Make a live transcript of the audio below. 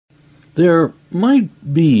There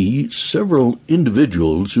might be several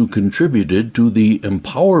individuals who contributed to the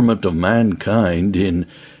empowerment of mankind in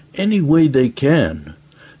any way they can.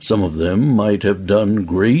 Some of them might have done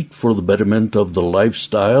great for the betterment of the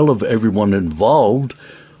lifestyle of everyone involved,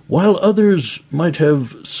 while others might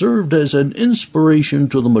have served as an inspiration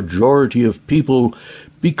to the majority of people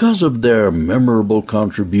because of their memorable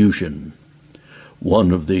contribution.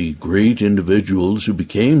 One of the great individuals who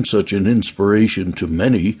became such an inspiration to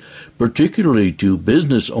many, particularly to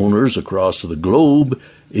business owners across the globe,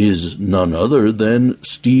 is none other than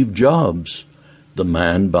Steve Jobs, the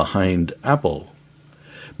man behind Apple.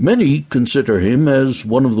 Many consider him as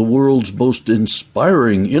one of the world's most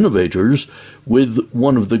inspiring innovators, with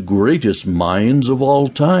one of the greatest minds of all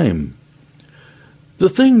time. The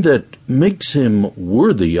thing that makes him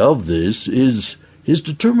worthy of this is his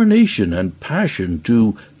determination and passion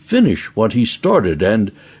to finish what he started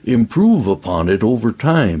and improve upon it over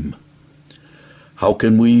time. How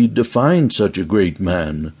can we define such a great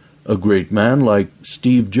man like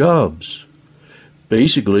Steve Jobs?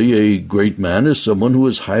 Basically, a great man is someone who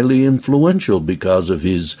is highly influential because of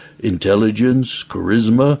his intelligence,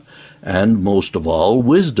 charisma, and most of all,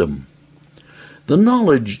 wisdom. The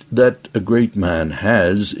knowledge that a great man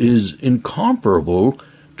has is incomparable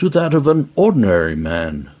to that of an ordinary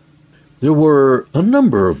man. There were a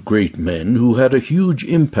number of great men who had a huge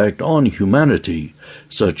impact on humanity,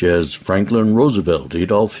 such as Franklin Roosevelt,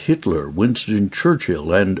 Adolf Hitler, Winston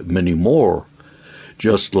Churchill, and many more.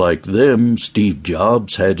 Just like them, Steve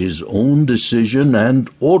Jobs had his own decision and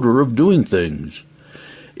order of doing things.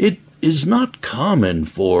 It is not common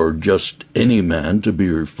for just any man to be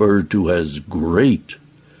referred to as great.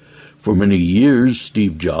 For many years,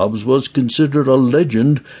 Steve Jobs was considered a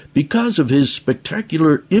legend because of his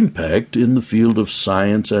spectacular impact in the field of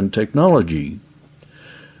science and technology.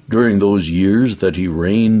 During those years that he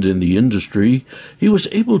reigned in the industry, he was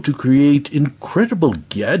able to create incredible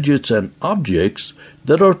gadgets and objects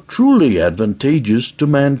that are truly advantageous to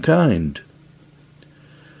mankind.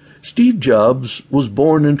 Steve Jobs was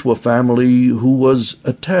born into a family who was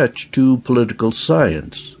attached to political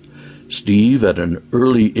science. Steve, at an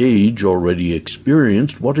early age, already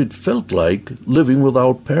experienced what it felt like living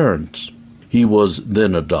without parents. He was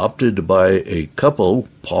then adopted by a couple,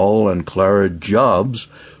 Paul and Clara Jobs,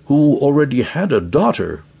 who already had a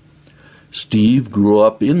daughter. Steve grew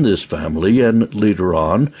up in this family and later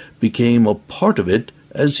on became a part of it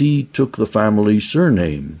as he took the family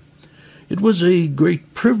surname. It was a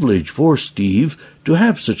great privilege for Steve to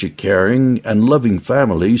have such a caring and loving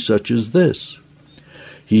family such as this.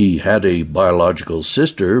 He had a biological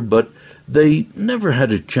sister, but they never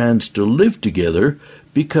had a chance to live together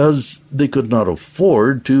because they could not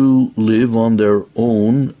afford to live on their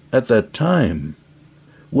own at that time.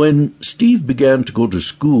 When Steve began to go to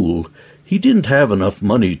school, he didn't have enough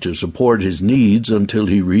money to support his needs until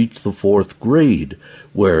he reached the 4th grade,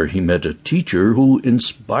 where he met a teacher who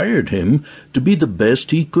inspired him to be the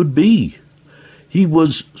best he could be. He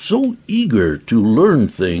was so eager to learn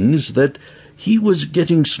things that he was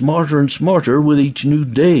getting smarter and smarter with each new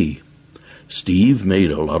day. Steve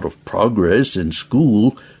made a lot of progress in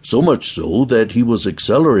school, so much so that he was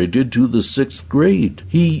accelerated to the 6th grade.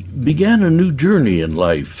 He began a new journey in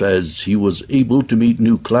life as he was able to meet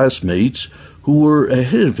new classmates who were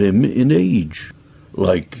ahead of him in age.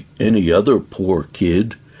 Like any other poor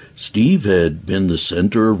kid, Steve had been the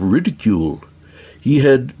center of ridicule. He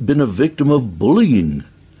had been a victim of bullying.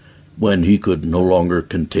 When he could no longer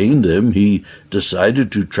contain them, he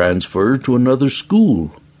decided to transfer to another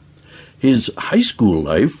school. His high school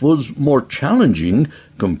life was more challenging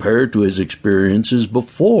compared to his experiences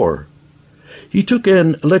before. He took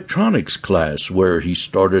an electronics class where he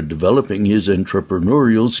started developing his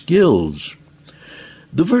entrepreneurial skills.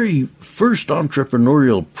 The very first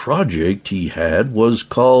entrepreneurial project he had was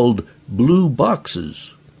called Blue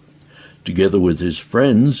Boxes. Together with his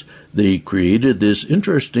friends, they created this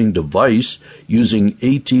interesting device using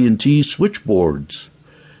AT&T switchboards.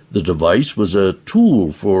 The device was a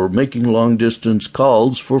tool for making long-distance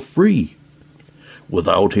calls for free.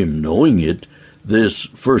 Without him knowing it, this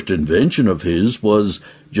first invention of his was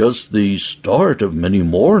just the start of many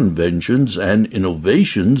more inventions and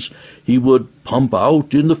innovations he would pump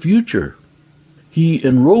out in the future. He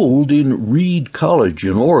enrolled in Reed College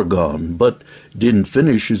in Oregon, but didn't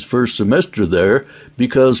finish his first semester there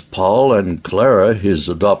because Paul and Clara, his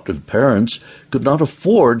adoptive parents, could not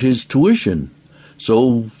afford his tuition.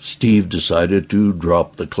 So Steve decided to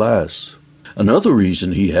drop the class. Another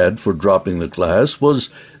reason he had for dropping the class was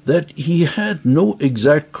that he had no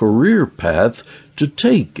exact career path to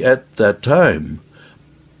take at that time.